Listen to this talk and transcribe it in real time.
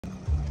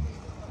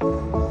Bước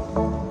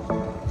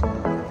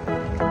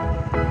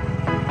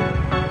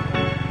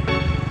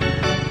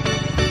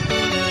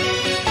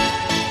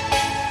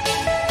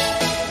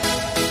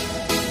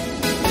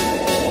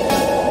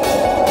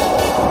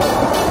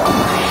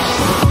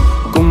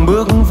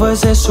với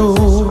Giêsu,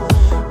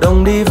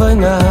 đồng đi với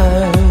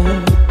Ngài,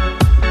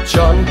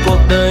 trọn cuộc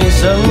đời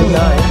dâng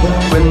Ngài.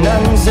 Quyền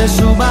năng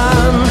Giêsu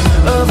ban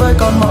ở với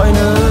con mọi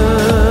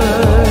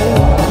nơi,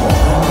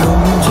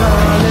 cùng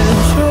cha lên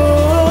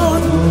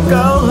chốn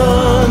cao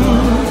hơn,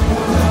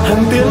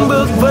 hàng tiến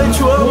bước với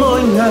Chúa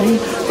mỗi ngày.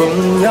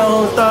 Cùng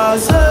nhau ta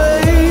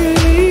dấy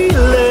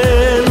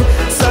lên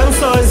sáng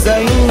soi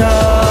danh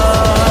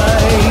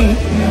Ngài.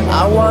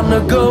 I wanna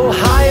go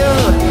higher,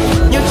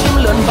 như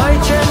chim lượn bay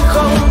trên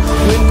không,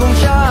 nguyện cùng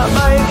cha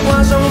bay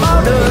qua dòng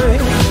bão đời.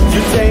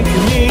 You take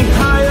me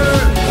higher,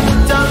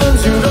 cha luôn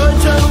dìu đôi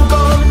chân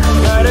con,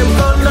 ngài đem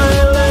con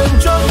đây lên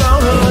chỗ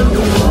cao hơn.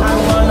 I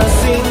wanna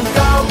sing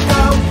cao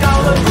cao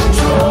cao hơn cùng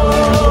Chúa,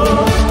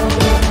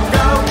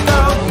 cao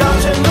cao cao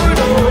trên núi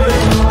đồi.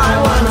 I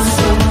wanna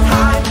sing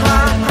high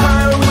high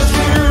higher with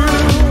you,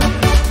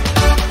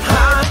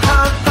 high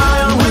high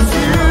higher with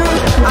you.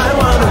 I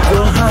wanna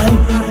go high,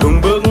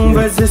 cùng bước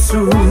với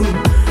Giêsu,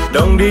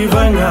 đồng đi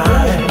với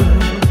Ngài,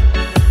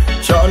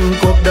 trọn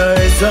cuộc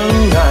đời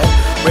dâng Ngài.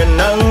 Quyền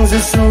năng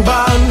Giêsu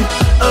ban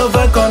ở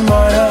với con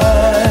mọi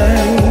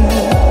ai,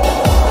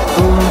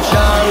 cùng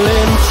cha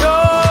lên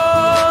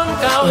chốn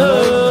cao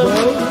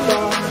hơn,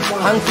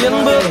 hàng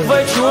tiến bước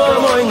với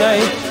Chúa mỗi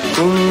ngày.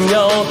 Cùng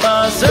nhau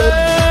ta dấy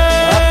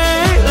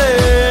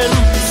lên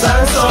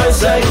sáng soi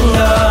danh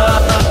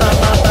Ngài.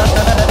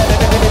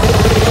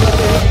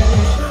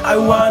 I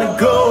wanna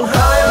go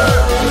higher,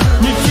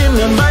 như chim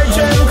lượn bay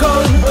trên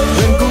không,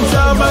 nguyện cùng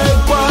cha bay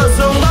qua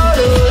dòng bão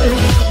đời.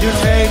 You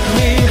take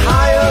me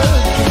higher,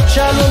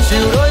 cha luôn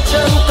dìu đôi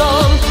chân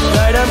con,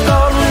 ngài đem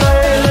con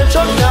đây lên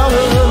chót cao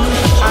hơn.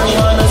 I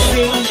wanna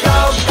sing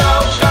cao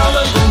cao cao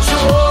hơn cùng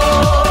Chúa,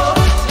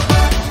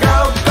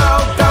 cao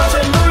cao cao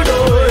trên núi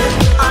đồi.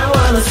 I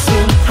wanna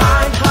sing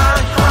high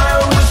high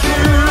higher with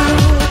you,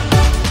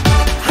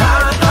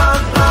 high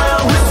high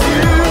higher with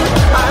you.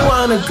 I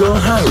wanna go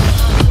high.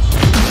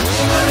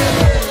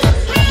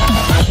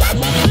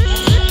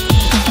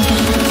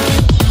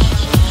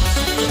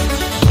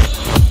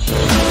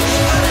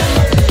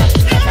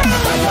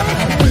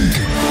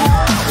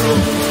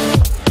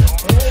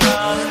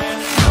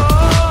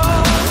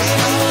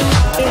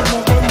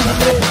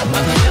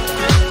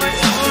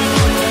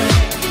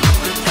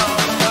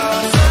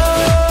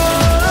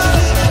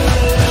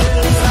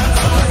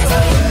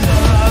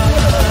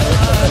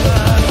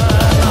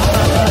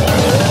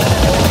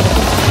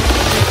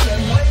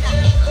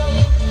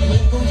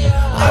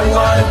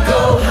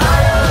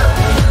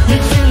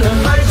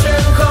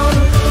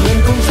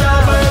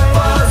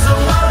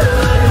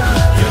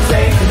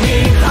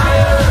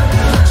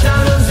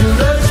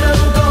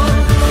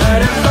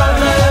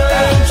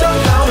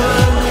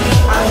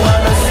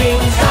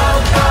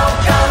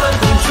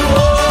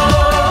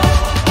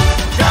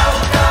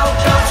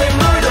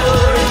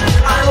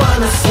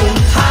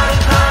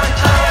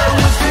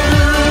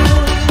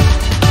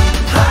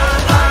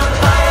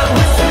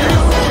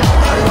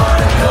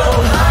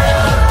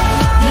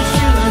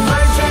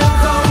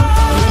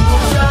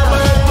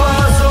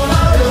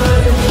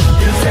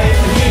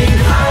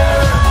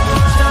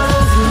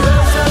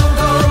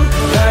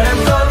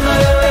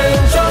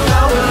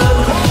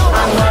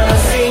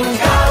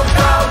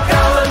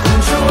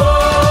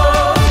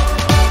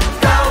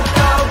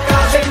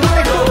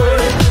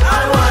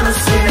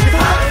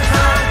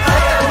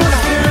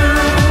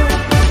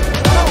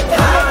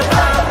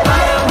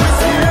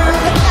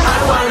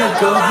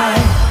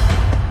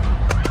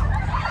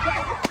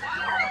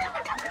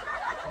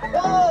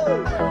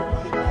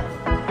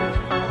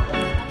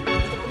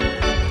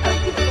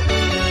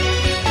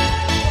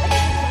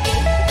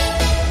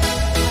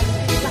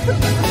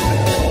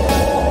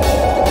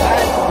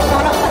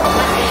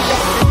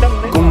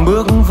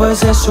 Với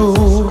Giêsu,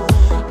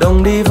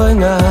 đồng đi với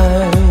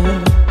Ngài,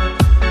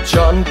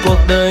 trọn cuộc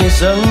đời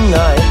dâng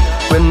Ngài.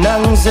 Quyền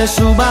năng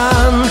Giêsu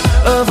ban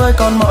ở với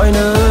con mọi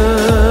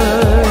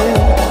nơi,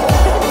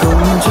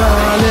 cùng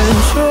cha lên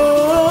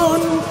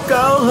chốn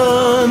cao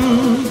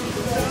hơn,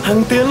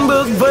 hàng tiến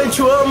bước với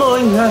Chúa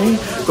mỗi ngày.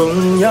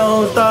 Cùng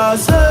nhau ta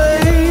dấy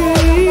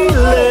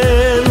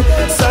lên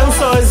sáng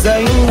soi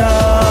danh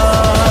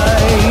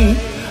Ngài.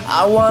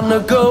 I wanna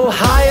go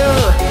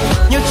higher,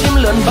 như chim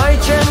lượn bay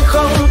trên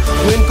không,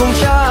 nguyện cùng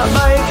cha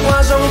bay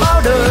qua dòng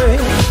bão đời.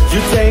 You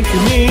take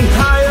me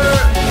higher,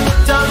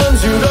 cha luôn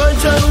dìu đôi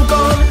chân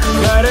con,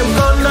 ngài đem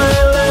con đây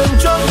lên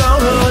chỗ cao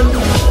hơn.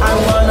 I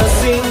wanna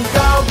sing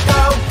cao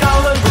cao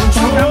cao hơn cùng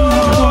Chúa,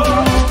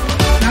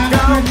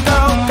 cao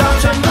cao cao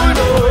trên núi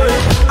đồi.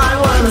 I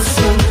wanna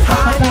sing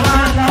high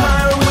high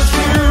higher with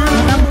you,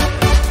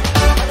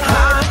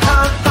 high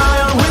high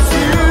higher with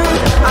you.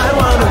 I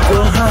wanna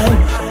go high,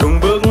 cùng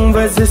bước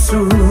với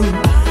Giêsu,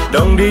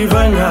 đồng đi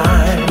với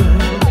Ngài,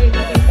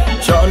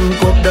 trọn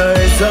cuộc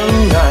đời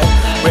dâng Ngài.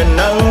 Quyền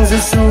năng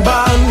Giêsu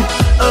ban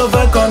ở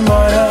với con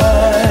mọi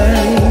ai,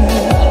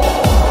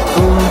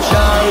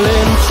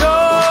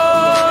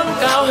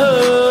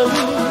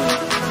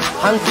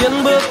 hàng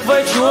tiến bước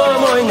với Chúa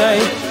mỗi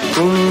ngày,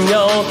 cùng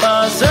nhau ta